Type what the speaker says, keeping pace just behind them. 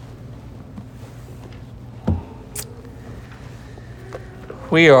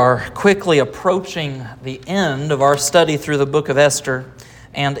We are quickly approaching the end of our study through the book of Esther,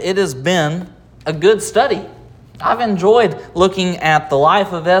 and it has been a good study. I've enjoyed looking at the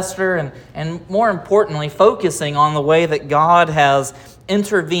life of Esther and more importantly, focusing on the way that God has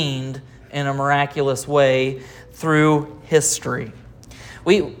intervened in a miraculous way through history.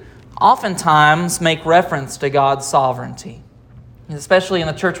 We oftentimes make reference to God's sovereignty. Especially in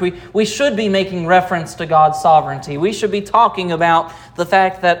the church, we should be making reference to God's sovereignty. We should be talking about the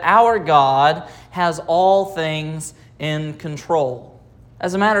fact that our God has all things in control.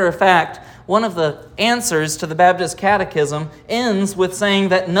 As a matter of fact, one of the answers to the Baptist Catechism ends with saying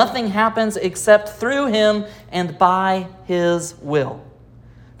that nothing happens except through Him and by His will.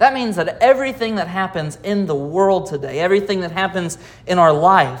 That means that everything that happens in the world today, everything that happens in our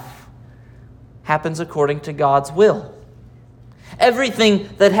life, happens according to God's will. Everything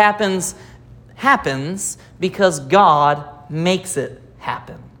that happens because God makes it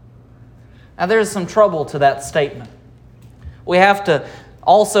happen. Now there's some trouble to that statement. We have to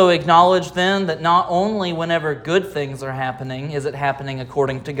also acknowledge then that not only whenever good things are happening is it happening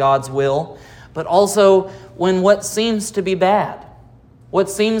according to God's will, but also when what seems to be bad, what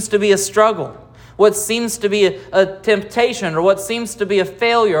seems to be a struggle, what seems to be a temptation, or what seems to be a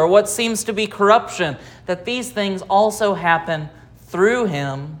failure, or what seems to be corruption, that these things also happen through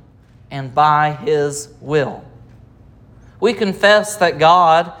Him and by His will. We confess that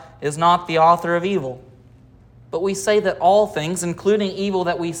God is not the author of evil, but we say that all things, including evil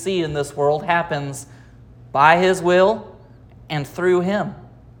that we see in this world, happens by His will and through Him.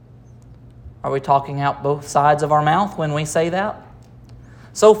 Are we talking out both sides of our mouth when we say that?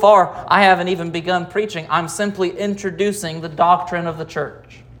 So far, I haven't even begun preaching. I'm simply introducing the doctrine of the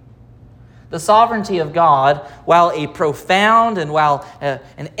church. The sovereignty of God, while a profound and while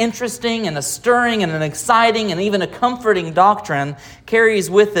an interesting and a stirring and an exciting and even a comforting doctrine, carries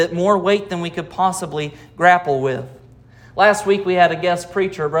with it more weight than we could possibly grapple with. Last week we had a guest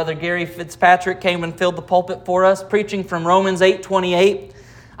preacher, Brother Gary Fitzpatrick, came and filled the pulpit for us, preaching from Romans 8:28.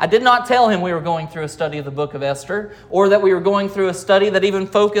 I did not tell him we were going through a study of the book of Esther, or that we were going through a study that even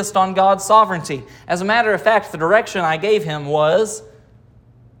focused on God's sovereignty. As a matter of fact, the direction I gave him was,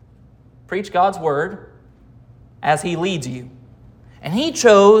 preach God's Word as He leads you. And he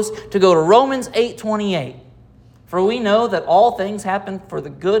chose to go to Romans 8:28. For we know that all things happen for the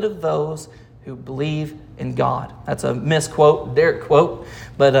good of those who believe in God. That's a misquote, Derek quote,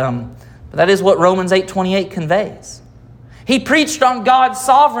 but that is what Romans 8:28 conveys. He preached on God's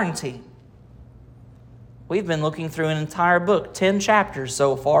sovereignty. We've been looking through an entire book, 10 chapters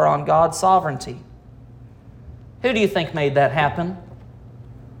so far on God's sovereignty. Who do you think made that happen?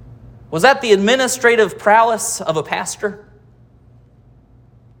 Was that the administrative prowess of a pastor?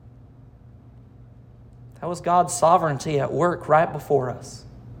 That was God's sovereignty at work right before us.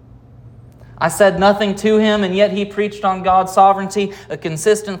 I said nothing to him, and yet he preached on God's sovereignty, a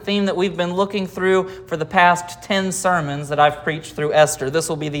consistent theme that we've been looking through for the past 10 sermons that I've preached through Esther. This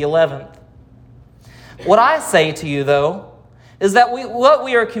will be the 11th. What I say to you, though, is that what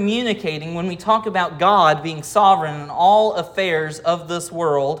we are communicating when we talk about God being sovereign in all affairs of this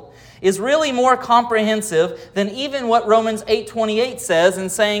world is really more comprehensive than even what Romans 8:28 says in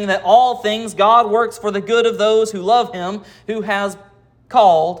saying that all things God works for the good of those who love Him, who has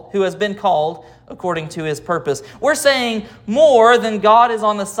been called according to His purpose. We're saying more than God is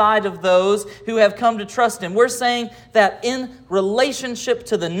on the side of those who have come to trust Him. We're saying that in relationship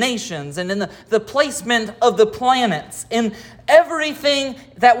to the nations and in the placement of the planets, in everything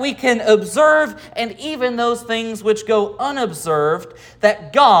that we can observe and even those things which go unobserved,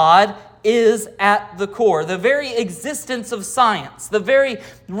 that God is at the core. The very existence of science, the very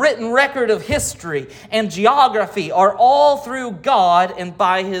written record of history and geography are all through God and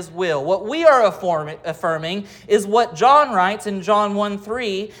by His will. What we are affirming is what John writes in John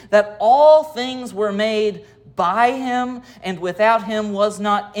 1:3, that all things were made by Him, and without Him was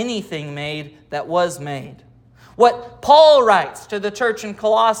not anything made that was made. What Paul writes to the church in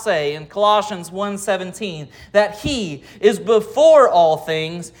Colossae in Colossians 1:17, that He is before all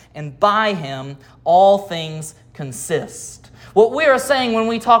things, and by Him all things consist. What we are saying when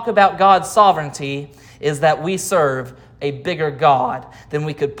we talk about God's sovereignty is that we serve a bigger God than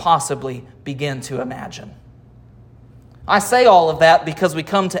we could possibly begin to imagine. I say all of that because we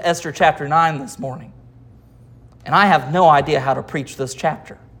come to Esther chapter 9 this morning, and I have no idea how to preach this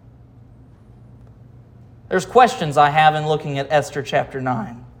chapter. There's questions I have in looking at Esther chapter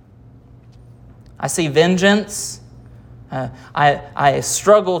 9. I see vengeance. I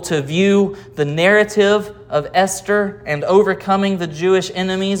struggle to view the narrative of Esther and overcoming the Jewish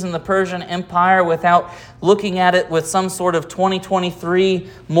enemies in the Persian Empire without looking at it with some sort of 2023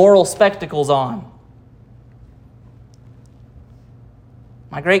 moral spectacles on.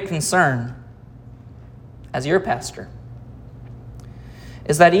 My great concern as your pastor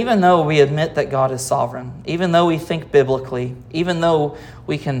is that even though we admit that God is sovereign, even though we think biblically, even though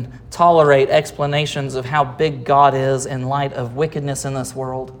we can tolerate explanations of how big God is in light of wickedness in this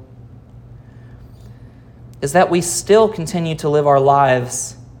world, is that we still continue to live our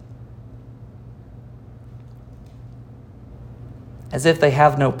lives as if they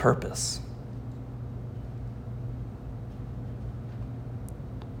have no purpose.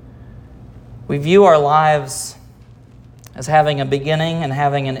 We view our lives as having a beginning and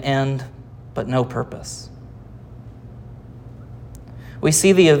having an end, but no purpose. We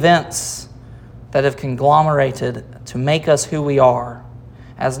see the events that have conglomerated to make us who we are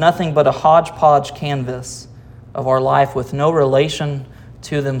as nothing but a hodgepodge canvas of our life with no relation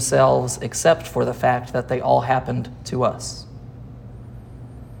to themselves except for the fact that they all happened to us.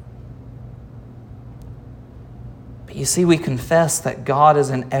 But you see, we confess that God is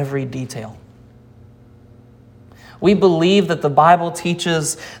in every detail. We believe that the Bible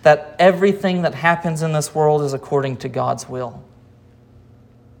teaches that everything that happens in this world is according to God's will.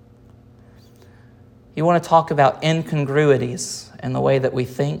 You want to talk about incongruities in the way that we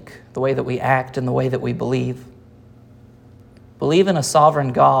think, the way that we act, and the way that we believe. Believe in a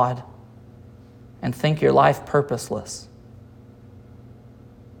sovereign God and think your life purposeless.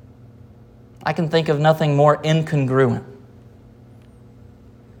 I can think of nothing more incongruent.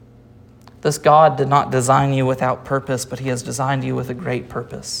 This God did not design you without purpose, but He has designed you with a great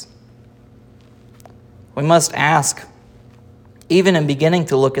purpose. We must ask, even in beginning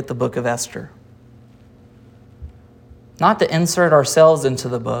to look at the book of Esther, not to insert ourselves into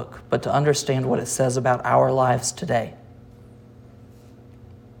the book, but to understand what it says about our lives today.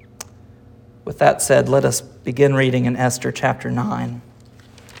 With that said, let us begin reading in Esther chapter 9.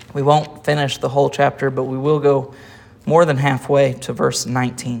 We won't finish the whole chapter, but we will go more than halfway to verse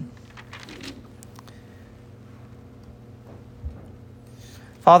 19.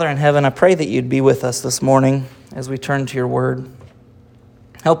 Father in heaven, I pray that you'd be with us this morning as we turn to your word.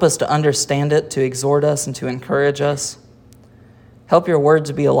 Help us to understand it, to exhort us, and to encourage us. Help your word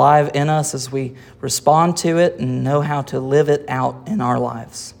to be alive in us as we respond to it and know how to live it out in our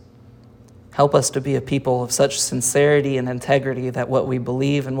lives. Help us to be a people of such sincerity and integrity that what we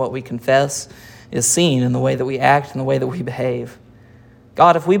believe and what we confess is seen in the way that we act and the way that we behave.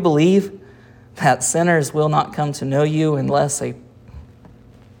 God, if we believe that sinners will not come to know you unless a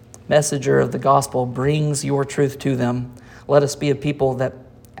messenger of the gospel brings your truth to them, let us be a people that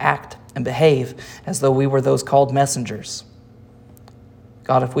act and behave as though we were those called messengers.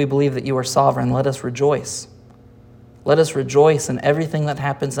 God, if we believe that you are sovereign, let us rejoice. Let us rejoice in everything that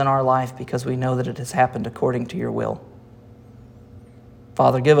happens in our life because we know that it has happened according to your will.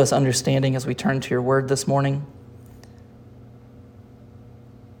 Father, give us understanding as we turn to your word this morning.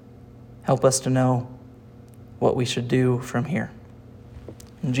 Help us to know what we should do from here.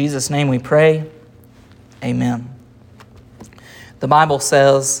 In Jesus' name we pray, amen. The Bible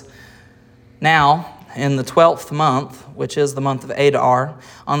says, now in the 12th month, which is the month of Adar,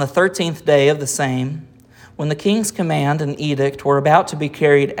 on the 13th day of the same, when the king's command and edict were about to be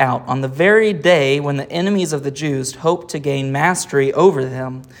carried out, on the very day when the enemies of the Jews hoped to gain mastery over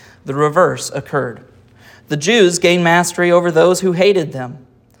them, the reverse occurred. The Jews gained mastery over those who hated them.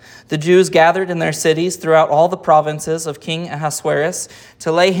 The Jews gathered in their cities throughout all the provinces of King Ahasuerus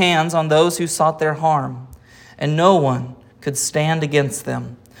to lay hands on those who sought their harm, and no one could stand against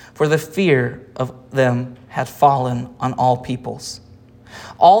them, for the fear of them had fallen on all peoples.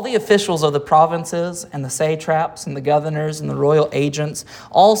 All the officials of the provinces and the satraps and the governors and the royal agents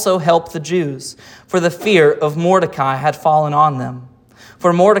also helped the Jews, for the fear of Mordecai had fallen on them.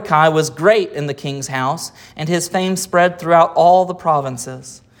 For Mordecai was great in the king's house, and his fame spread throughout all the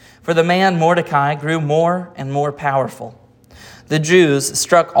provinces. For the man Mordecai grew more and more powerful. The Jews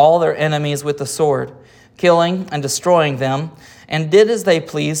struck all their enemies with the sword, killing and destroying them, and did as they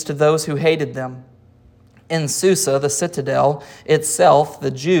pleased to those who hated them. In Susa, the citadel itself, the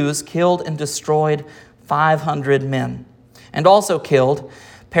Jews killed and destroyed 500 men, and also killed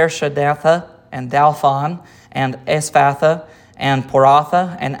Pershadatha and Dalphon and Esphatha and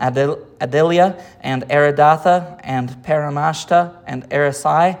Poratha and Adelia and Aridatha and Paramashta and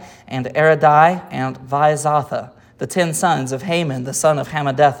Arisai and Aridai and Vaizatha, the 10 sons of Haman, the son of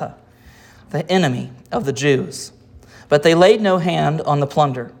Hammedatha, the enemy of the Jews. But they laid no hand on the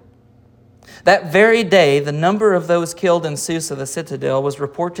plunder. That very day, the number of those killed in Susa, the citadel, was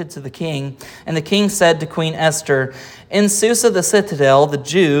reported to the king, and the king said to Queen Esther, "In Susa, the citadel, the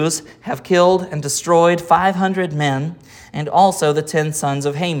Jews have killed and destroyed 500 men, and also the 10 sons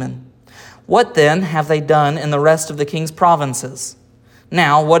of Haman. What then have they done in the rest of the king's provinces?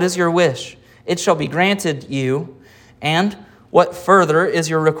 Now, what is your wish? It shall be granted you, and what further is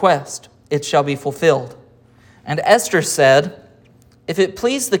your request? It shall be fulfilled." And Esther said, "If it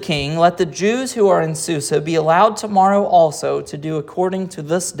please the king, let the Jews who are in Susa be allowed tomorrow also to do according to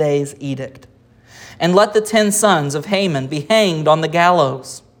this day's edict. And let the 10 sons of Haman be hanged on the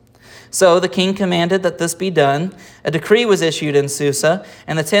gallows." So the king commanded that this be done. A decree was issued in Susa,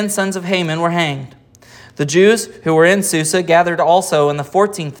 and the 10 sons of Haman were hanged. The Jews who were in Susa gathered also on the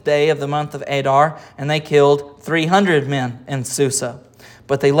 14th day of the month of Adar, and they killed 300 men in Susa.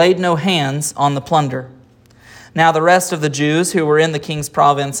 But they laid no hands on the plunder. Now the rest of the Jews who were in the king's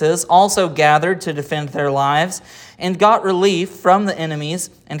provinces also gathered to defend their lives, and got relief from the enemies,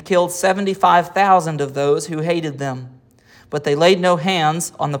 and killed 75,000 of those who hated them. But they laid no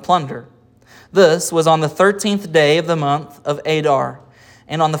hands on the plunder. This was on the 13th day of the month of Adar.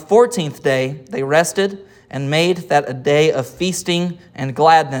 And on the 14th day they rested, and made that a day of feasting and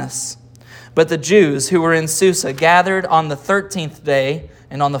gladness. But the Jews who were in Susa gathered on the 13th day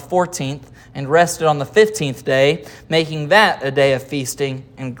and on the 14th, and rested on the 15th day, making that a day of feasting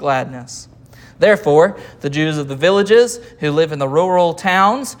and gladness. Therefore, the Jews of the villages who live in the rural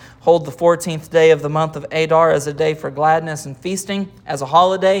towns hold the 14th day of the month of Adar as a day for gladness and feasting, as a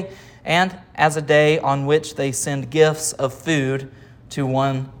holiday, and as a day on which they send gifts of food to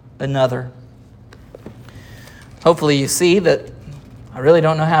one another. Hopefully you see that I really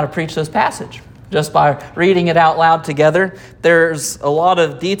don't know how to preach this passage. Just by reading it out loud together, there's a lot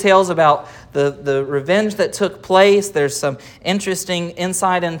of details about the revenge that took place. There's some interesting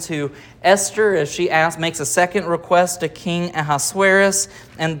insight into Esther as she makes a second request to King Ahasuerus,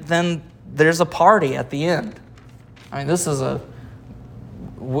 and then there's a party at the end. I mean, this is a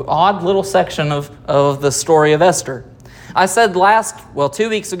odd little section of the story of Esther. I said 2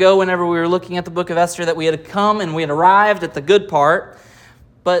 weeks ago, whenever we were looking at the book of Esther, that we had come and we had arrived at the good part.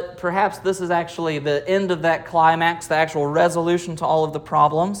 But perhaps this is actually the end of that climax, the actual resolution to all of the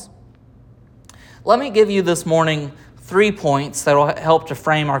problems. Let me give you this morning 3 points that will help to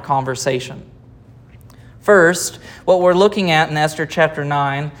frame our conversation. First, what we're looking at in Esther chapter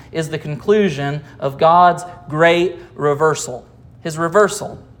 9 is the conclusion of God's great reversal. His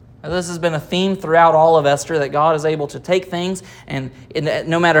reversal. Now, this has been a theme throughout all of Esther, that God is able to take things and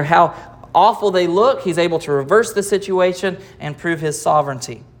no matter how awful they look, He's able to reverse the situation and prove His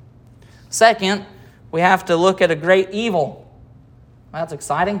sovereignty. Second, we have to look at a great evil. Well, that's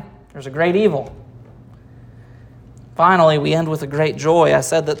exciting. There's a great evil. Finally, we end with a great joy. I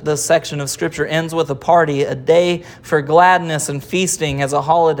said that this section of Scripture ends with a party, a day for gladness and feasting as a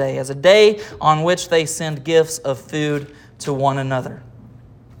holiday, as a day on which they send gifts of food to one another.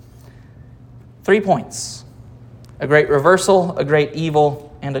 3 points. A great reversal, a great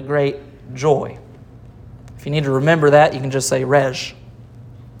evil, and a great joy. If you need to remember that, you can just say Rej.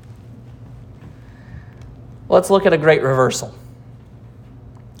 Let's look at a great reversal.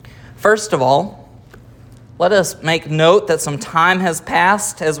 First of all, let us make note that some time has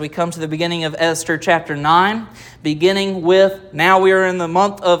passed as we come to the beginning of Esther chapter 9, beginning with, now we are in the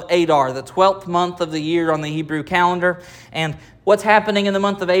month of Adar, the 12th month of the year on the Hebrew calendar. And what's happening in the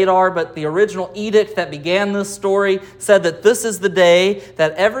month of Adar, but the original edict that began this story said that this is the day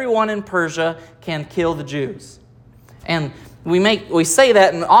that everyone in Persia can kill the Jews. And we say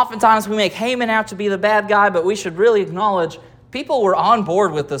that, and oftentimes we make Haman out to be the bad guy, but we should really acknowledge people were on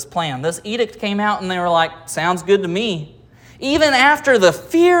board with this plan. This edict came out and they were like, sounds good to me. Even after the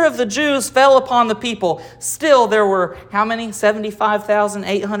fear of the Jews fell upon the people, still there were, how many?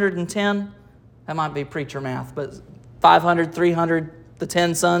 75,810? That might be preacher math, but 500, 300, the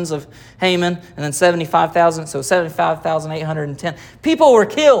 10 sons of Haman, and then 75,000, so 75,810. People were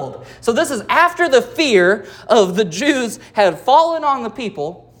killed. So this is after the fear of the Jews had fallen on the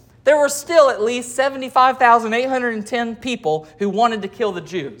people. There were still at least 75,810 people who wanted to kill the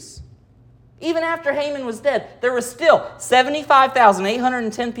Jews. Even after Haman was dead, there were still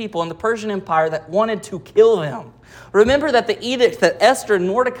 75,810 people in the Persian Empire that wanted to kill them. Remember that the edict that Esther and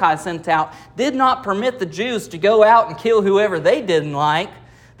Mordecai sent out did not permit the Jews to go out and kill whoever they didn't like.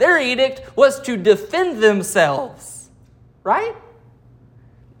 Their edict was to defend themselves, right?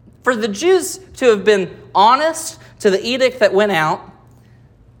 For the Jews to have been honest to the edict that went out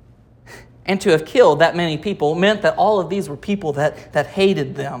and to have killed that many people meant that all of these were people that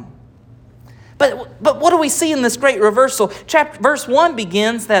hated them. But what do we see in this great reversal? Verse 1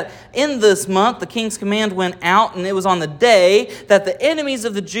 begins that in this month the king's command went out, and it was on the day that the enemies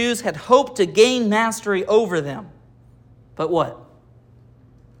of the Jews had hoped to gain mastery over them. But what?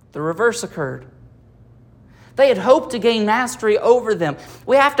 The reverse occurred. They had hoped to gain mastery over them.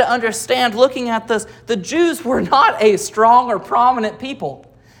 We have to understand, looking at this, the Jews were not a strong or prominent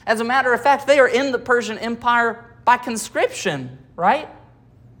people. As a matter of fact, they are in the Persian Empire by conscription, right?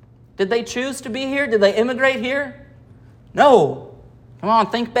 Did they choose to be here? Did they immigrate here? No. Come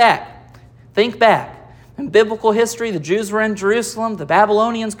on, think back. Think back. In biblical history, the Jews were in Jerusalem, the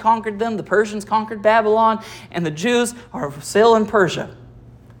Babylonians conquered them, the Persians conquered Babylon, and the Jews are still in Persia.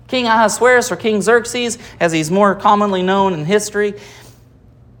 King Ahasuerus, or King Xerxes, as he's more commonly known in history,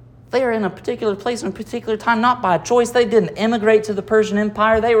 they are in a particular place in a particular time, not by choice. They didn't immigrate to the Persian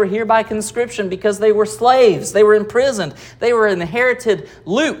Empire. They were here by conscription because they were slaves. They were imprisoned. They were inherited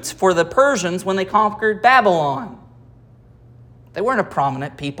loot for the Persians when they conquered Babylon. They weren't a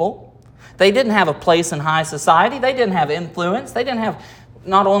prominent people. They didn't have a place in high society. They didn't have influence. They didn't have,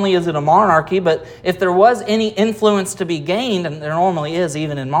 not only is it a monarchy, but if there was any influence to be gained, and there normally is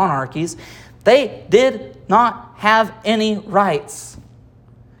even in monarchies, they did not have any rights.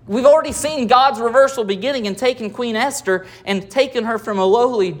 We've already seen God's reversal beginning in taking Queen Esther and taking her from a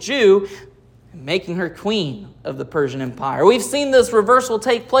lowly Jew and making her queen of the Persian Empire. We've seen this reversal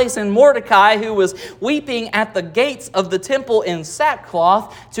take place in Mordecai, who was weeping at the gates of the temple in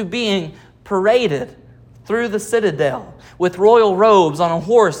sackcloth, to being paraded through the citadel with royal robes on a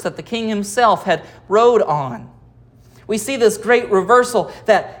horse that the king himself had rode on. We see this great reversal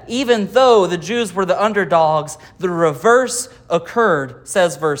that even though the Jews were the underdogs, the reverse occurred,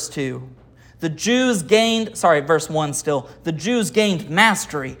 says verse 2. Verse 1 still. The Jews gained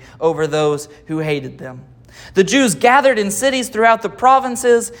mastery over those who hated them. The Jews gathered in cities throughout the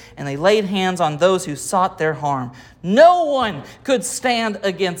provinces, and they laid hands on those who sought their harm. No one could stand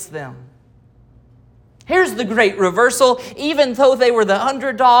against them. Here's the great reversal. Even though they were the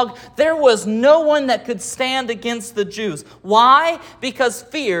underdog, there was no one that could stand against the Jews. Why? Because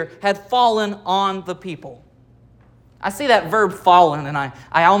fear had fallen on the people. I see that verb fallen, and I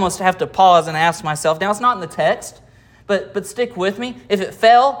almost have to pause and ask myself, now it's not in the text, but stick with me. If it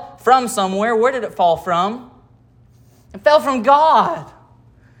fell from somewhere, where did it fall from? It fell from God,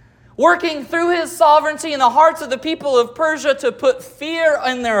 working through His sovereignty in the hearts of the people of Persia to put fear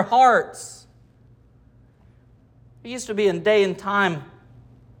in their hearts. It used to be in day and time,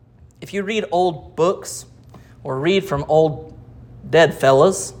 if you read old books or read from old dead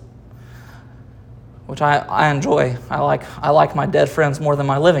fellas, which I enjoy. I like my dead friends more than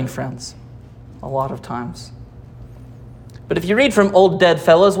my living friends a lot of times. But if you read from old dead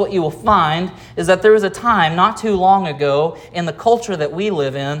fellas, what you will find is that there was a time not too long ago in the culture that we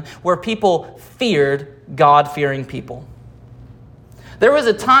live in where people feared God-fearing people. There was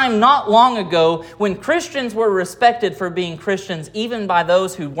a time not long ago when Christians were respected for being Christians even by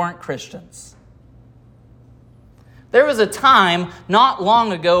those who weren't Christians. There was a time not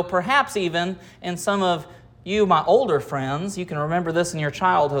long ago, perhaps even in some of you, my older friends, you can remember this in your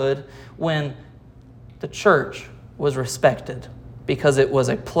childhood, when the church was respected because it was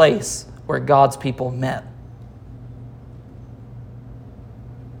a place where God's people met.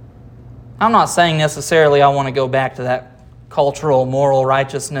 I'm not saying necessarily I want to go back to that cultural, moral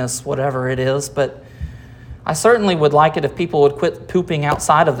righteousness, whatever it is, but I certainly would like it if people would quit pooping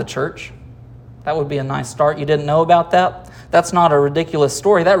outside of the church. That would be a nice start. You didn't know about that? That's not a ridiculous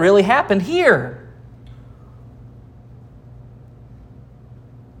story. That really happened here.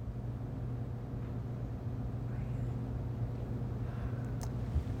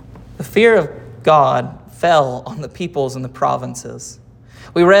 The fear of God fell on the peoples and the provinces.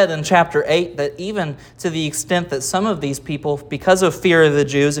 We read in chapter 8 that even to the extent that some of these people, because of fear of the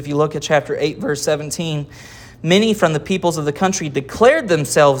Jews, if you look at chapter 8, verse 17, many from the peoples of the country declared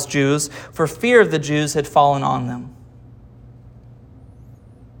themselves Jews, for fear of the Jews had fallen on them.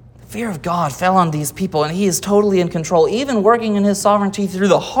 The fear of God fell on these people, and He is totally in control, even working in His sovereignty through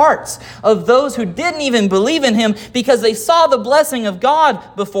the hearts of those who didn't even believe in Him because they saw the blessing of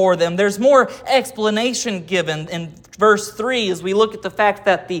God before them. There's more explanation given in verse 3 as we look at the fact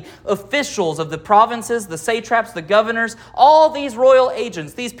that the officials of the provinces, the satraps, the governors, all these royal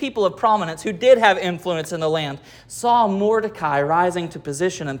agents, these people of prominence who did have influence in the land, saw Mordecai rising to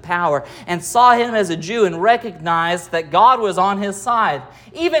position and power and saw him as a Jew and recognized that God was on his side.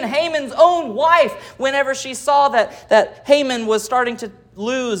 Even Haman's own wife, whenever she saw that Haman was starting to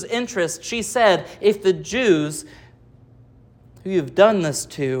lose interest, she said, if the Jews who you've done this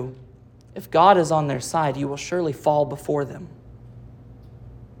to, if God is on their side, you will surely fall before them.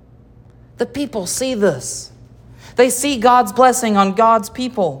 The people see this. They see God's blessing on God's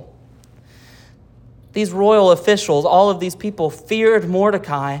people. These royal officials, all of these people feared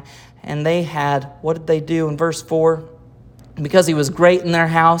Mordecai, and they had, what did they do in verse 4? Because he was great in their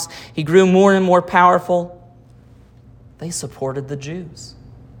house, he grew more and more powerful. They supported the Jews.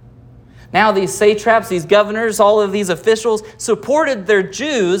 Now these satraps, these governors, all of these officials supported their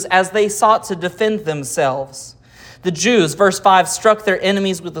Jews as they sought to defend themselves. The Jews, verse 5, struck their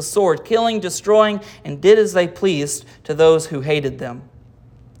enemies with the sword, killing, destroying, and did as they pleased to those who hated them.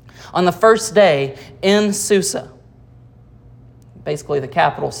 On the first day in Susa, basically the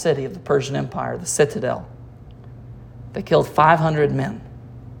capital city of the Persian Empire, the citadel, they killed 500 men.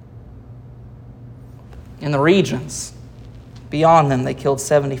 In the regions beyond them, they killed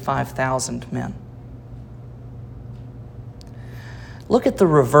 75,000 men. Look at the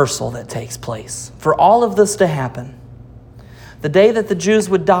reversal that takes place. For all of this to happen, the day that the Jews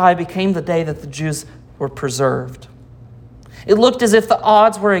would die became the day that the Jews were preserved. It looked as if the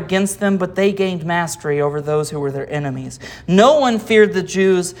odds were against them, but they gained mastery over those who were their enemies. No one feared the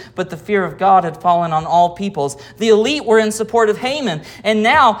Jews, but the fear of God had fallen on all peoples. The elite were in support of Haman, and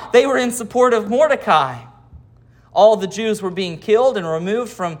now they were in support of Mordecai. All the Jews were being killed and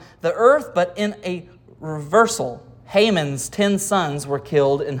removed from the earth, but in a reversal, Haman's 10 sons were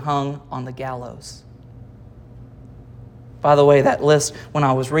killed and hung on the gallows. By the way, that list, when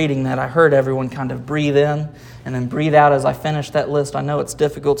I was reading that, I heard everyone kind of breathe in and then breathe out as I finished that list. I know it's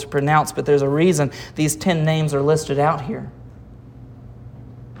difficult to pronounce, but there's a reason these 10 names are listed out here.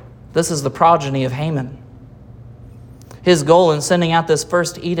 This is the progeny of Haman. His goal in sending out this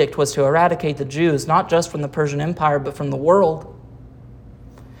first edict was to eradicate the Jews, not just from the Persian Empire, but from the world.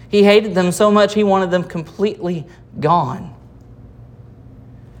 He hated them so much he wanted them completely gone.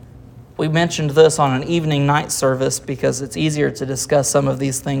 We mentioned this on an evening night service because it's easier to discuss some of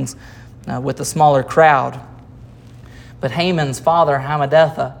these things with a smaller crowd. But Haman's father,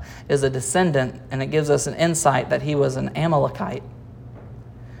 Hammedatha, is a descendant, and it gives us an insight that he was an Amalekite.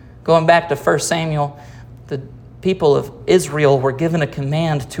 Going back to 1 Samuel, the people of Israel were given a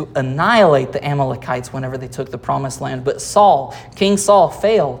command to annihilate the Amalekites whenever they took the promised land. But Saul, King Saul,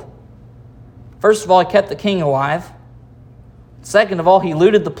 failed. First of all, he kept the king alive. Second of all, he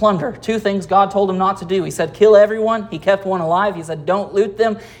looted the plunder. 2 things God told him not to do. He said, kill everyone. He kept one alive. He said, don't loot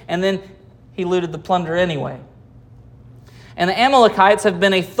them. And then he looted the plunder anyway. And the Amalekites have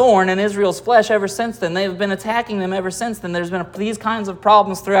been a thorn in Israel's flesh ever since then. They've been attacking them ever since then. There's been these kinds of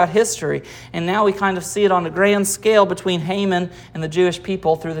problems throughout history. And now we kind of see it on a grand scale between Haman and the Jewish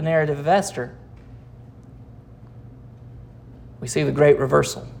people through the narrative of Esther. We see the great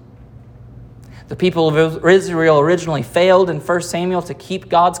reversal. The people of Israel originally failed in 1 Samuel to keep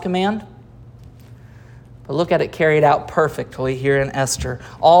God's command. But look at it carried out perfectly here in Esther.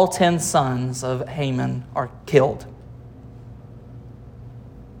 All 10 sons of Haman are killed.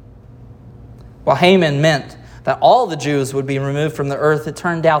 While Haman meant that all the Jews would be removed from the earth, it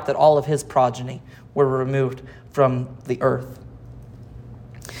turned out that all of his progeny were removed from the earth.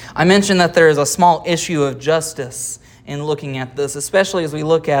 I mentioned that there is a small issue of justice in looking at this, especially as we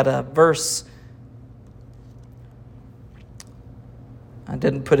look at a verse. I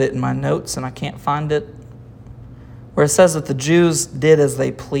didn't put it in my notes and I can't find it, where it says that the Jews did as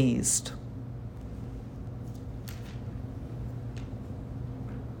they pleased.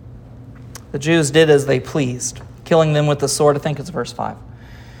 The Jews did as they pleased, killing them with the sword. I think it's verse 5.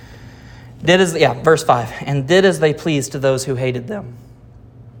 Verse 5. And did as they pleased to those who hated them.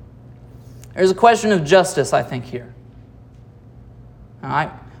 There's a question of justice, I think, here.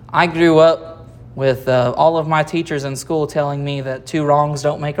 I grew up with all of my teachers in school telling me that 2 wrongs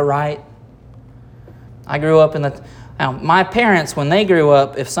don't make a right. I grew up my parents, when they grew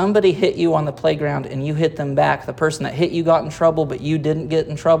up, if somebody hit you on the playground and you hit them back, the person that hit you got in trouble, but you didn't get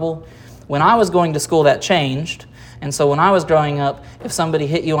in trouble. When I was going to school, that changed. And so when I was growing up, if somebody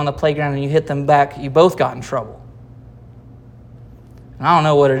hit you on the playground and you hit them back, you both got in trouble. And I don't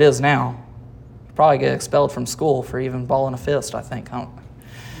know what it is now. You probably get expelled from school for even balling a fist, I think.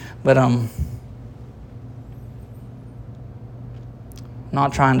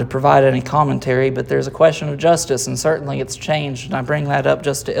 Not trying to provide any commentary, but there's a question of justice, and certainly it's changed. And I bring that up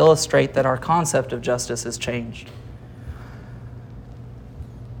just to illustrate that our concept of justice has changed.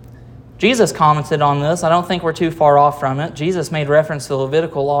 Jesus commented on this. I don't think we're too far off from it. Jesus made reference to the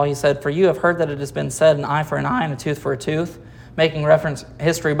Levitical law. He said, "For you have heard that it has been said, an eye for an eye and a tooth for a tooth." Making reference,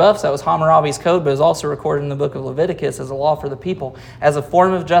 history buffs, that was Hammurabi's code, but is also recorded in the book of Leviticus as a law for the people, as a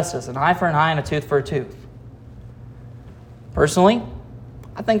form of justice, an eye for an eye and a tooth for a tooth. Personally,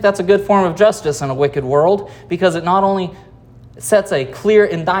 I think that's a good form of justice in a wicked world, because it not only It sets a clear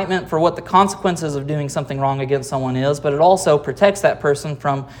indictment for what the consequences of doing something wrong against someone is, but it also protects that person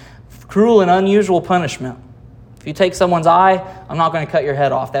from cruel and unusual punishment. If you take someone's eye, I'm not going to cut your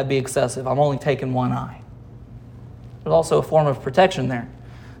head off. That'd be excessive. I'm only taking one eye. There's also a form of protection there.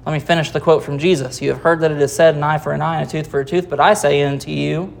 Let me finish the quote from Jesus. You have heard that it is said, an eye for an eye and a tooth for a tooth, but I say unto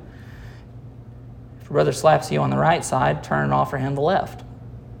you, if your brother slaps you on the right side, turn and offer him the left.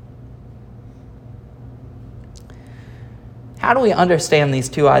 How do we understand these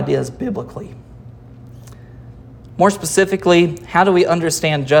two ideas biblically? More specifically, how do we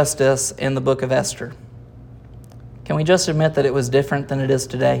understand justice in the book of Esther? Can we just admit that it was different than it is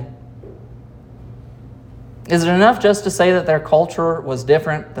today? Is it enough just to say that their culture was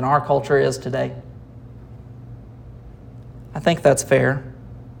different than our culture is today? I think that's fair.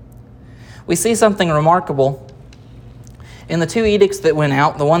 We see something remarkable. In the two edicts that went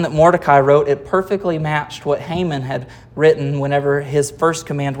out, the one that Mordecai wrote, it perfectly matched what Haman had written whenever his first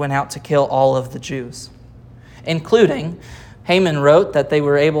command went out to kill all of the Jews. Including, Haman wrote that they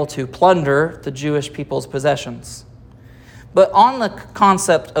were able to plunder the Jewish people's possessions. But on the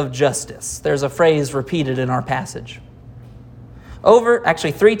concept of justice, there's a phrase repeated in our passage.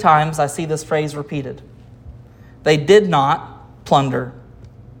 Actually 3 times I see this phrase repeated. They did not plunder.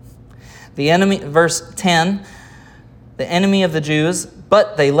 The enemy, verse 10, the enemy of the Jews,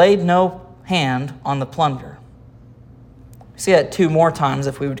 but they laid no hand on the plunder. We see that 2 more times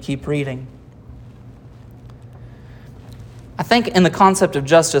if we would keep reading. I think in the concept of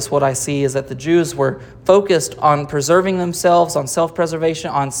justice, what I see is that the Jews were focused on preserving themselves, on self-preservation,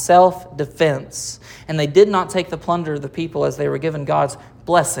 on self-defense. And they did not take the plunder of the people as they were given God's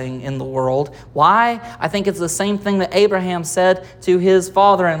blessing in the world. Why? I think it's the same thing that Abraham said to his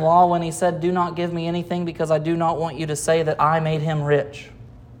father-in-law when he said, do not give me anything because I do not want you to say that I made him rich.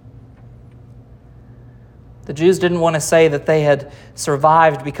 The Jews didn't want to say that they had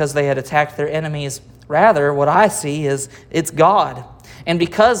survived because they had attacked their enemies. Rather, what I see is it's God. And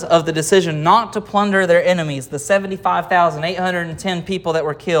because of the decision not to plunder their enemies, the 75,810 people that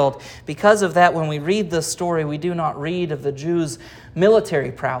were killed, because of that, when we read this story, we do not read of the Jews' military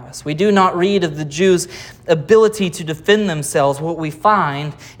prowess. We do not read of the Jews' ability to defend themselves. What we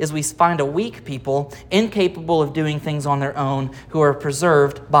find is we find a weak people, incapable of doing things on their own, who are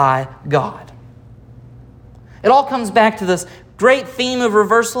preserved by God. It all comes back to this great theme of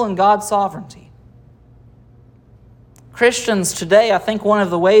reversal and God's sovereignty. Christians today, I think one of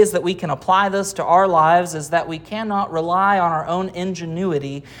the ways that we can apply this to our lives is that we cannot rely on our own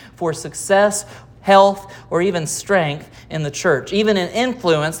ingenuity for success, health, or even strength in the church, even in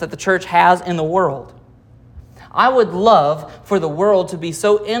influence that the church has in the world. I would love for the world to be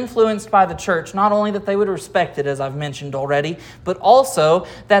so influenced by the church, not only that they would respect it, as I've mentioned already, but also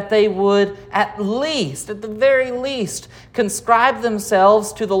that they would at the very least, conscribe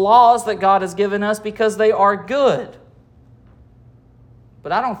themselves to the laws that God has given us because they are good.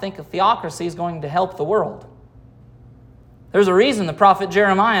 But I don't think a theocracy is going to help the world. There's a reason the prophet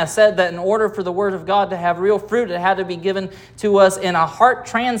Jeremiah said that in order for the word of God to have real fruit, it had to be given to us in a heart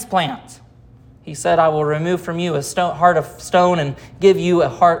transplant. He said, I will remove from you a heart of stone and give you a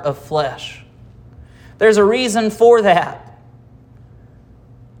heart of flesh. There's a reason for that.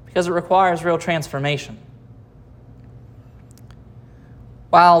 Because it requires real transformation.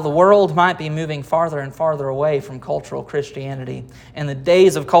 While the world might be moving farther and farther away from cultural Christianity, and the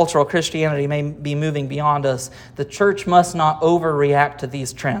days of cultural Christianity may be moving beyond us, the church must not overreact to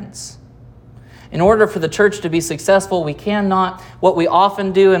these trends. In order for the church to be successful, we cannot, what we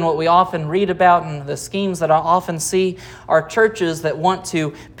often do and what we often read about and the schemes that I often see are churches that want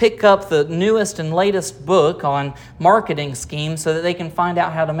to pick up the newest and latest book on marketing schemes so that they can find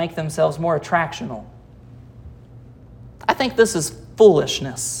out how to make themselves more attractional. I think this is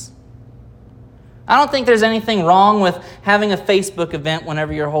foolishness. I don't think there's anything wrong with having a Facebook event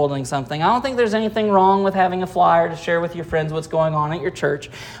whenever you're holding something. I don't think there's anything wrong with having a flyer to share with your friends what's going on at your church.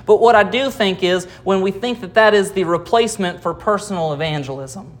 But what I do think is when we think that that is the replacement for personal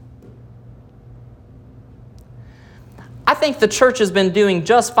evangelism. I think the church has been doing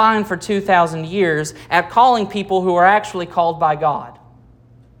just fine for 2,000 years at calling people who are actually called by God.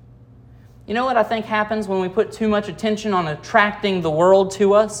 You know what I think happens when we put too much attention on attracting the world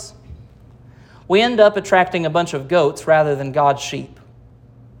to us? We end up attracting a bunch of goats rather than God's sheep.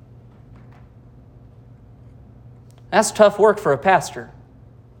 That's tough work for a pastor.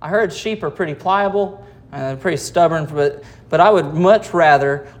 I heard sheep are pretty pliable and pretty stubborn, but I would much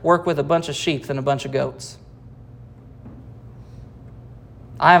rather work with a bunch of sheep than a bunch of goats.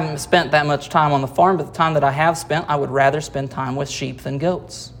 I haven't spent that much time on the farm, but the time that I have spent, I would rather spend time with sheep than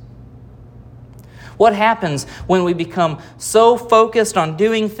goats. What happens when we become so focused on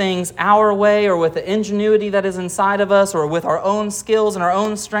doing things our way, or with the ingenuity that is inside of us, or with our own skills and our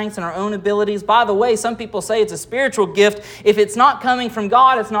own strengths and our own abilities? By the way, some people say it's a spiritual gift. If it's not coming from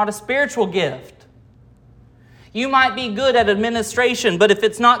God, it's not a spiritual gift. You might be good at administration, but if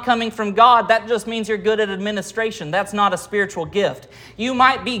it's not coming from God, that just means you're good at administration. That's not a spiritual gift. You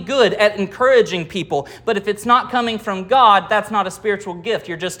might be good at encouraging people, but if it's not coming from God, that's not a spiritual gift.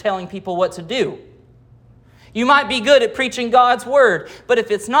 You're just telling people what to do. You might be good at preaching God's word, but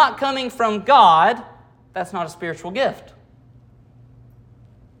if it's not coming from God, that's not a spiritual gift.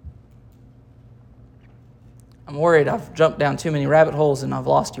 I'm worried I've jumped down too many rabbit holes and I've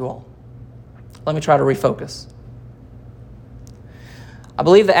lost you all. Let me try to refocus. I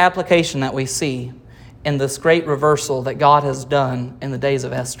believe the application that we see in this great reversal that God has done in the days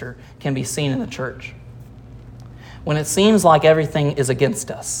of Esther can be seen in the church. When it seems like everything is against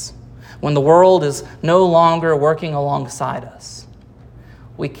us, when the world is no longer working alongside us,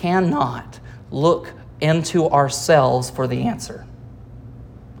 we cannot look into ourselves for the answer.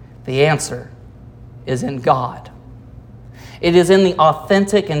 The answer is in God. It is in the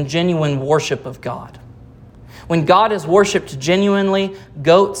authentic and genuine worship of God. When God is worshiped genuinely,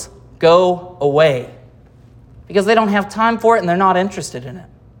 goats go away because they don't have time for it and they're not interested in it.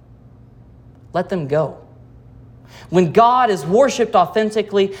 Let them go. When God is worshiped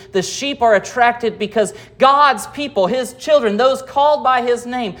authentically, the sheep are attracted because God's people, His children, those called by His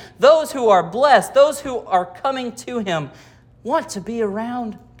name, those who are blessed, those who are coming to Him, want to be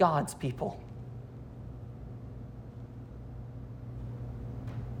around God's people.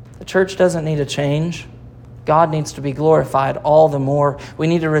 The church doesn't need a change. God needs to be glorified all the more. We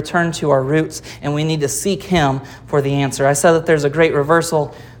need to return to our roots, and we need to seek Him for the answer. I said that there's a great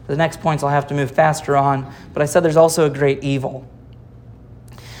reversal. The next points I'll have to move faster on, but I said there's also a great evil.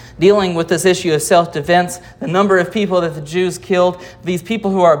 Dealing with this issue of self-defense, the number of people that the Jews killed, these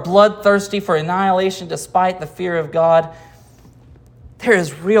people who are bloodthirsty for annihilation despite the fear of God, there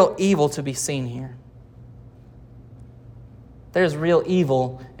is real evil to be seen here. There's real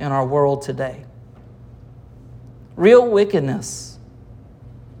evil in our world today. Real wickedness.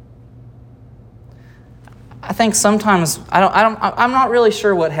 I think sometimes, I'm not really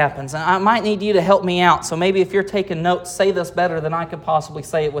sure what happens. And I might need you to help me out. So maybe if you're taking notes, say this better than I could possibly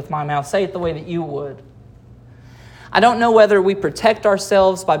say it with my mouth. Say it the way that you would. I don't know whether we protect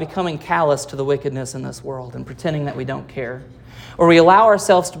ourselves by becoming callous to the wickedness in this world and pretending that we don't care, or we allow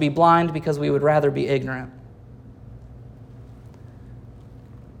ourselves to be blind because we would rather be ignorant.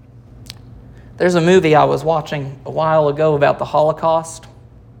 There's a movie I was watching a while ago about the Holocaust.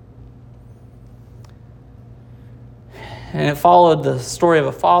 And it followed the story of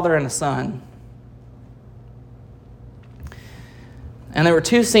a father and a son. And there were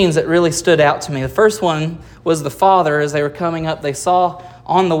two scenes that really stood out to me. The first one was the father, as they were coming up, they saw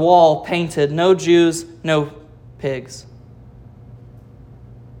on the wall painted, "No Jews, no pigs."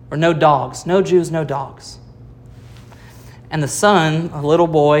 Or "No dogs, no Jews, no dogs." And the son, a little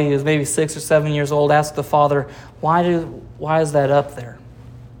boy, he was maybe 6 or 7 years old, asked the father, why is that up there?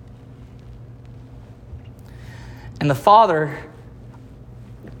 And the father,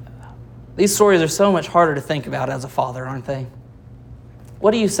 these stories are so much harder to think about as a father, aren't they?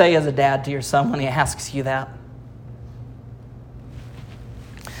 What do you say as a dad to your son when he asks you that?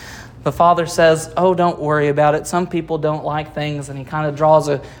 The father says, "Oh, don't worry about it. Some people don't like things." And he kind of draws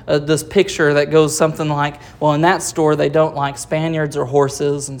this picture that goes something like, well, in that store, they don't like Spaniards or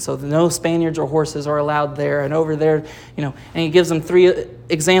horses. And so no Spaniards or horses are allowed there. And over there, and he gives them 3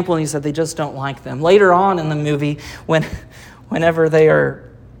 examples. And he said they just don't like them. Later on in the movie, whenever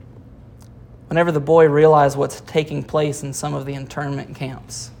the boy realized what's taking place in some of the internment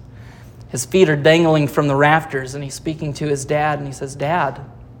camps, his feet are dangling from the rafters. And he's speaking to his dad. And he says, "Dad,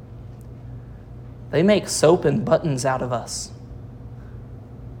 they make soap and buttons out of us."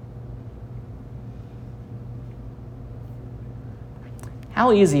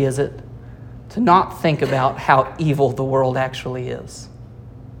 How easy is it to not think about how evil the world actually is?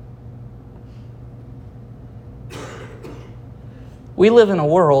 We live in a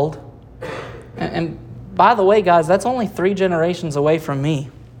world, and by the way, guys, that's only 3 generations away from me,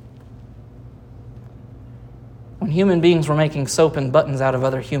 when human beings were making soap and buttons out of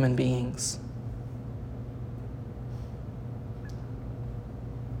other human beings.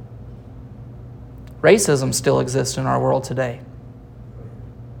 Racism still exists in our world today.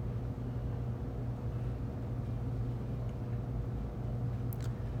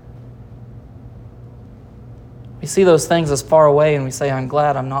 We see those things as far away and we say, "I'm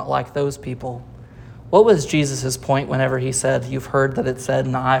glad I'm not like those people." What was Jesus' point whenever he said, you've heard that it said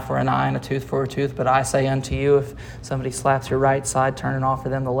an eye for an eye and a tooth for a tooth, but I say unto you, if somebody slaps your right side, turn and offer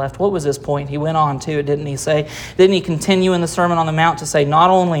them the left. What was his point? He went on to, didn't he continue in the Sermon on the Mount to say, not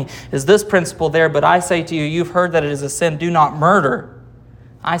only is this principle there, but I say to you, you've heard that it is a sin, do not murder.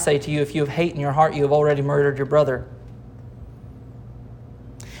 I say to you, if you have hate in your heart, you have already murdered your brother.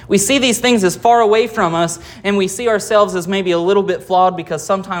 We see these things as far away from us, and we see ourselves as maybe a little bit flawed because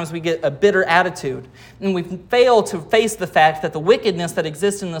sometimes we get a bitter attitude. And we fail to face the fact that the wickedness that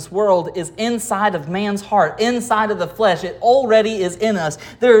exists in this world is inside of man's heart, inside of the flesh. It already is in us.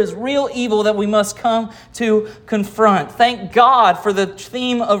 There is real evil that we must come to confront. Thank God for the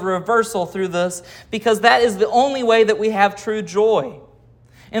theme of reversal through this, because that is the only way that we have true joy.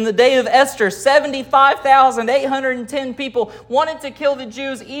 In the day of Esther, 75,810 people wanted to kill the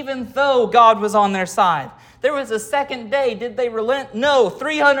Jews even though God was on their side. There was a second day. Did they relent? No.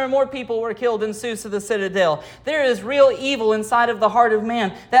 300 more people were killed in Susa, the citadel. There is real evil inside of the heart of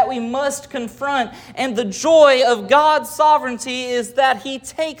man that we must confront. And the joy of God's sovereignty is that He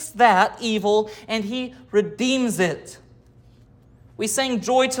takes that evil and He redeems it. We sang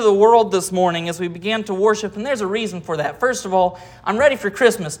Joy to the World this morning as we began to worship, and there's a reason for that. First of all, I'm ready for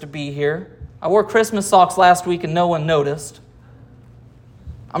Christmas to be here. I wore Christmas socks last week and no one noticed.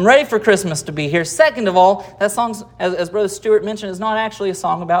 I'm ready for Christmas to be here. Second of all, that song, as Brother Stewart mentioned, is not actually a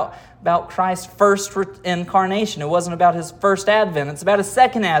song about Christ's first incarnation. It wasn't about His first advent. It's about His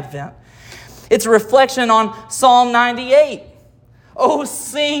second advent. It's a reflection on Psalm 98. Oh,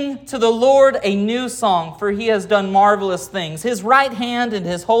 sing to the Lord a new song, for He has done marvelous things. His right hand and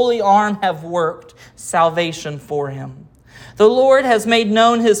His holy arm have worked salvation for Him. The Lord has made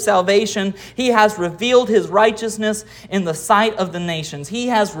known His salvation. He has revealed His righteousness in the sight of the nations. He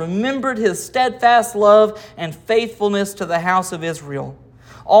has remembered His steadfast love and faithfulness to the house of Israel.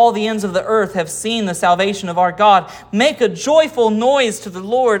 All the ends of the earth have seen the salvation of our God. Make a joyful noise to the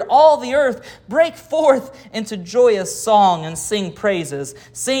Lord, all the earth. Break forth into joyous song and sing praises.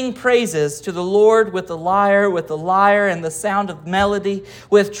 Sing praises to the Lord with the lyre and the sound of melody,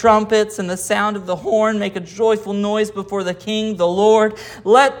 with trumpets and the sound of the horn. Make a joyful noise before the King, the Lord.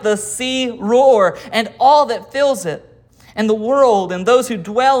 Let the sea roar and all that fills it, and the world and those who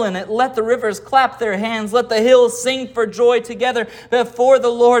dwell in it. Let the rivers clap their hands. Let the hills sing for joy together before the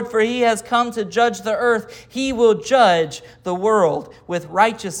Lord, for He has come to judge the earth. He will judge the world with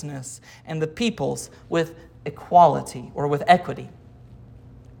righteousness and the peoples with equality or with equity.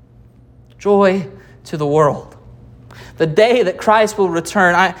 Joy to the world. The day that Christ will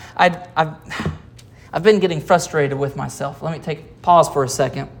return. I've been getting frustrated with myself. Let me pause for a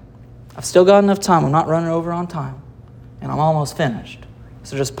second. I've still got enough time. I'm not running over on time. And I'm almost finished.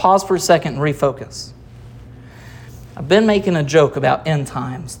 So just pause for a second and refocus. I've been making a joke about end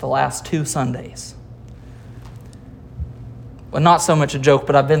times the last 2 Sundays. Well, not so much a joke,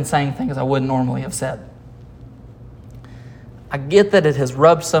 but I've been saying things I wouldn't normally have said. I get that it has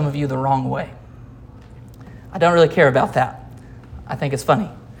rubbed some of you the wrong way. I don't really care about that. I think it's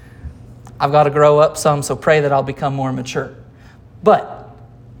funny. I've got to grow up some, so pray that I'll become more mature. But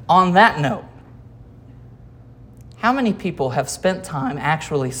on that note, how many people have spent time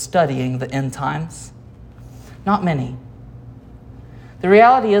actually studying the end times? Not many. The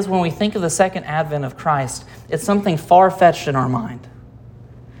reality is, when we think of the second advent of Christ, it's something far-fetched in our mind.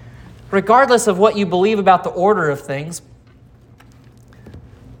 Regardless of what you believe about the order of things,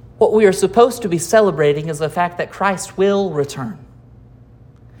 what we are supposed to be celebrating is the fact that Christ will return.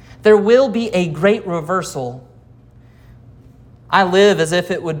 There will be a great reversal. I live as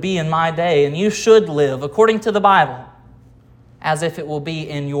if it would be in my day, and you should live, according to the Bible, as if it will be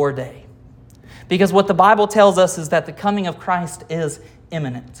in your day. Because what the Bible tells us is that the coming of Christ is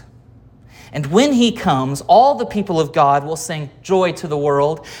imminent. And when He comes, all the people of God will sing joy to the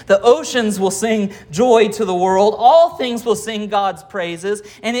world. The oceans will sing joy to the world. All things will sing God's praises,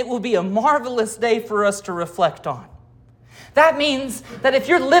 and it will be a marvelous day for us to reflect on. That means that if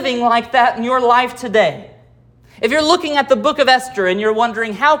you're living like that in your life today, if you're looking at the book of Esther and you're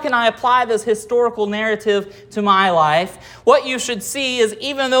wondering, how can I apply this historical narrative to my life? What you should see is,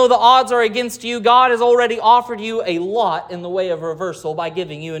 even though the odds are against you, God has already offered you a lot in the way of reversal by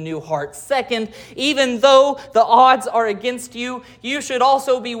giving you a new heart. Second, even though the odds are against you, you should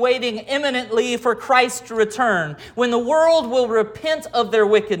also be waiting imminently for Christ to return, when the world will repent of their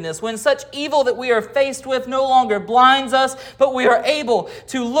wickedness, when such evil that we are faced with no longer blinds us, but we are able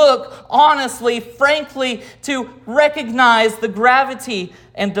to look honestly, frankly, to recognize the gravity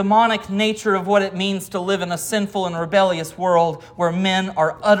and demonic nature of what it means to live in a sinful and rebellious world where men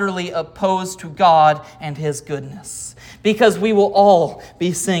are utterly opposed to God and His goodness. Because we will all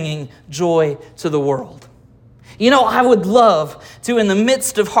be singing joy to the world. You know, I would love to, in the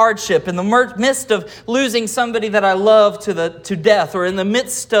midst of hardship, in the midst of losing somebody that I love to death, or in the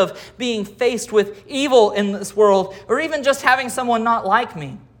midst of being faced with evil in this world, or even just having someone not like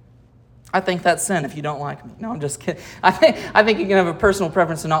me. I think that's sin if you don't like me. No, I'm just kidding. I think you can have a personal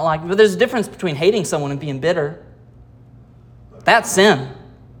preference to not like me, but there's a difference between hating someone and being bitter. That's sin.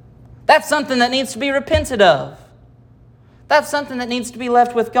 That's something that needs to be repented of. That's something that needs to be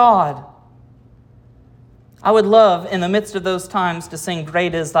left with God. I would love, in the midst of those times, to sing,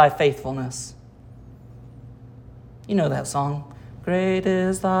 "Great is thy faithfulness." You know that song. Great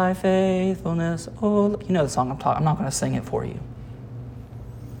is thy faithfulness. Oh, you know the song I'm talking. I'm not going to sing it for you.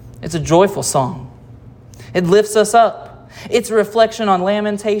 It's a joyful song. It lifts us up. It's a reflection on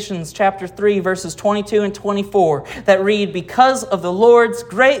Lamentations chapter 3, verses 22 and 24 that read, "Because of the Lord's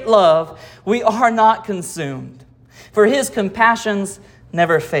great love, we are not consumed. For His compassions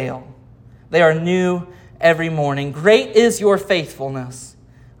never fail. They are new every morning. Great is your faithfulness.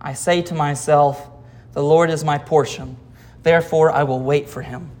 I say to myself, the Lord is my portion. Therefore I will wait for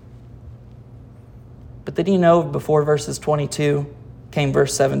Him." But did you know before verses 22 came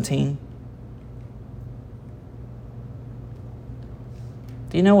verse 17?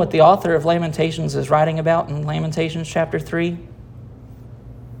 Do you know what the author of Lamentations is writing about in Lamentations chapter 3?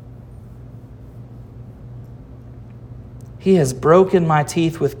 He has broken my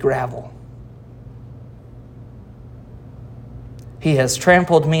teeth with gravel. He has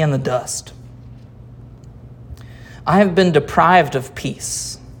trampled me in the dust. I have been deprived of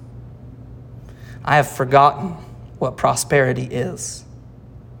peace. I have forgotten what prosperity is.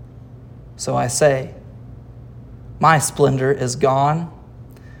 So I say, my splendor is gone,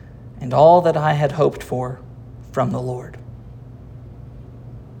 and all that I had hoped for from the Lord.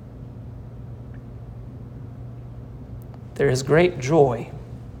 There is great joy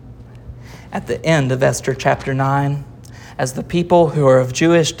at the end of Esther chapter 9 as the people who are of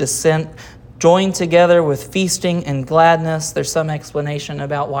Jewish descent join together with feasting and gladness. There's some explanation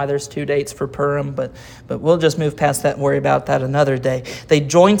about why there's 2 dates for Purim, but we'll just move past that and worry about that another day. They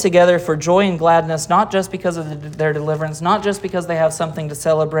join together for joy and gladness, not just because of their deliverance, not just because they have something to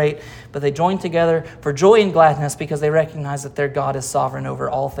celebrate, but they join together for joy and gladness because they recognize that their God is sovereign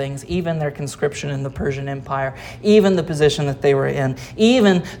over all things, even their conscription in the Persian Empire, even the position that they were in,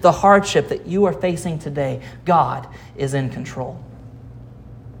 even the hardship that you are facing today. God is in control.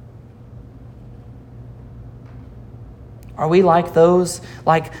 Are we like those,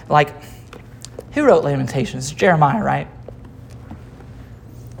 like who wrote Lamentations? Jeremiah, right?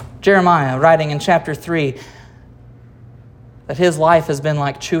 Jeremiah writing in chapter 3 that his life has been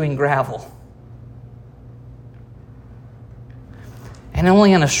like chewing gravel. And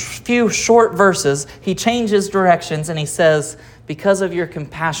only in a few short verses, he changes directions and he says, "Because of your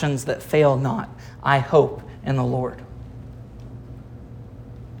compassions that fail not, I hope in the Lord."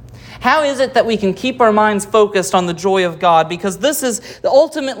 How is it that we can keep our minds focused on the joy of God? Because this is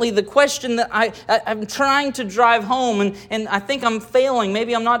ultimately the question that I'm trying to drive home, and I think I'm failing.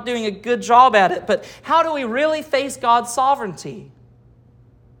 Maybe I'm not doing a good job at it, but how do we really face God's sovereignty?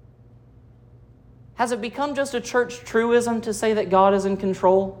 Has it become just a church truism to say that God is in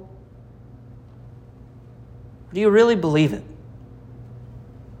control? Do you really believe it?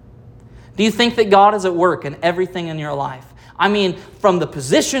 Do you think that God is at work in everything in your life? I mean, from the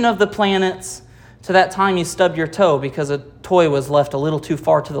position of the planets to that time you stubbed your toe because a toy was left a little too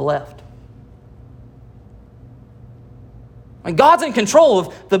far to the left. I mean, God's in control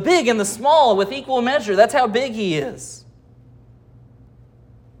of the big and the small with equal measure. That's how big He is.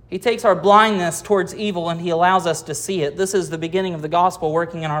 He takes our blindness towards evil and He allows us to see it. This is the beginning of the gospel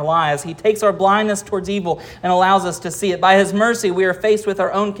working in our lives. He takes our blindness towards evil and allows us to see it. By His mercy, we are faced with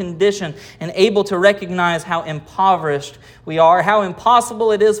our own condition and able to recognize how impoverished we are, how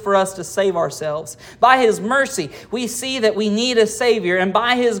impossible it is for us to save ourselves. By His mercy, we see that we need a Savior, and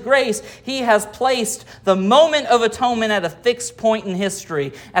by His grace, He has placed the moment of atonement at a fixed point in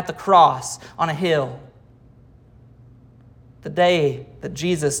history, at the cross on a hill. The day that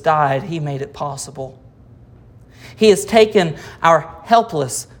Jesus died, He made it possible. He has taken our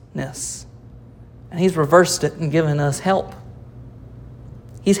helplessness and He's reversed it and given us help.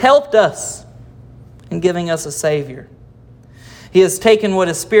 He's helped us in giving us a Savior. He has taken what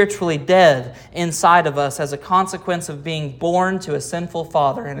is spiritually dead inside of us as a consequence of being born to a sinful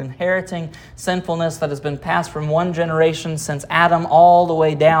father and inheriting sinfulness that has been passed from one generation since Adam all the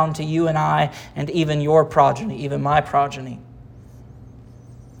way down to you and I and even your progeny, even my progeny.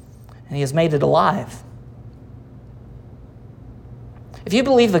 And He has made it alive. If you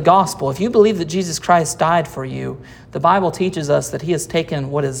believe the gospel, if you believe that Jesus Christ died for you, the Bible teaches us that He has taken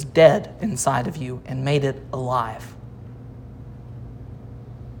what is dead inside of you and made it alive.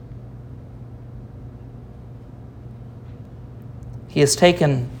 He has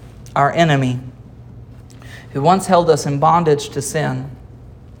taken our enemy, who once held us in bondage to sin,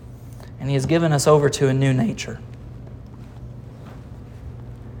 and He has given us over to a new nature.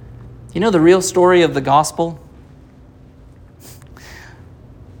 You know the real story of the gospel?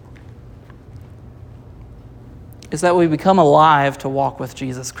 Is that we become alive to walk with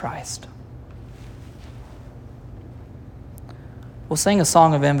Jesus Christ. We'll sing a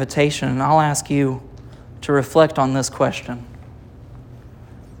song of invitation, and I'll ask you to reflect on this question.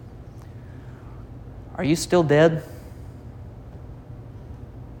 Are you still dead?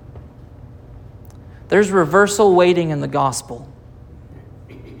 There's reversal waiting in the gospel.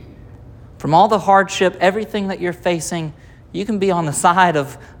 From all the hardship, everything that you're facing, you can be on the side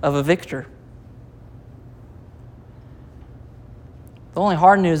of a victor. The only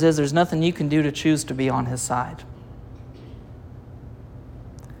hard news is there's nothing you can do to choose to be on His side.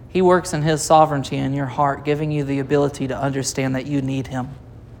 He works in His sovereignty in your heart, giving you the ability to understand that you need Him.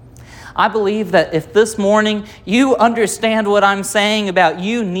 I believe that if this morning you understand what I'm saying about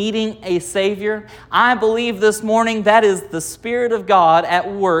you needing a Savior, I believe this morning that is the Spirit of God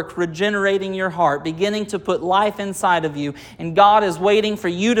at work, regenerating your heart, beginning to put life inside of you. And God is waiting for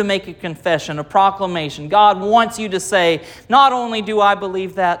you to make a confession, a proclamation. God wants you to say, not only do I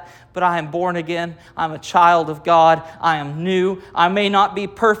believe that, but I am born again. I'm a child of God. I am new. I may not be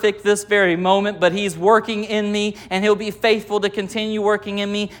perfect this very moment, but He's working in me, and He'll be faithful to continue working in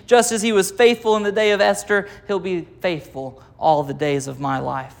me. Just as He was faithful in the day of Esther, He'll be faithful all the days of my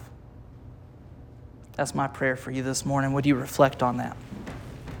life. That's my prayer for you this morning. Would you reflect on that?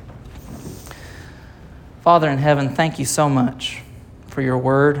 Father in heaven, thank you so much for your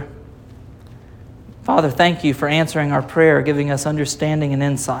word. Father, thank you for answering our prayer, giving us understanding and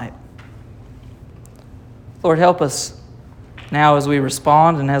insight. Lord, help us now as we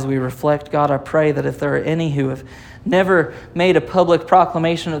respond and as we reflect. God, I pray that if there are any who have never made a public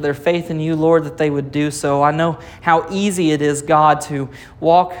proclamation of their faith in you, Lord, that they would do so. I know how easy it is, God, to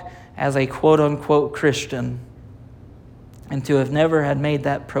walk as a quote-unquote Christian and to have never had made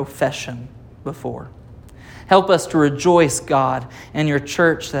that profession before. Help us to rejoice, God, in your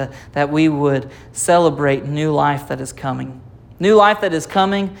church, that we would celebrate new life that is coming. New life that is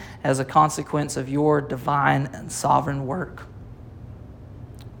coming as a consequence of your divine and sovereign work.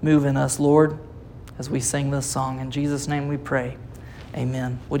 Move in us, Lord, as we sing this song. In Jesus' name we pray.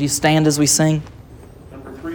 Amen. Would you stand as we sing?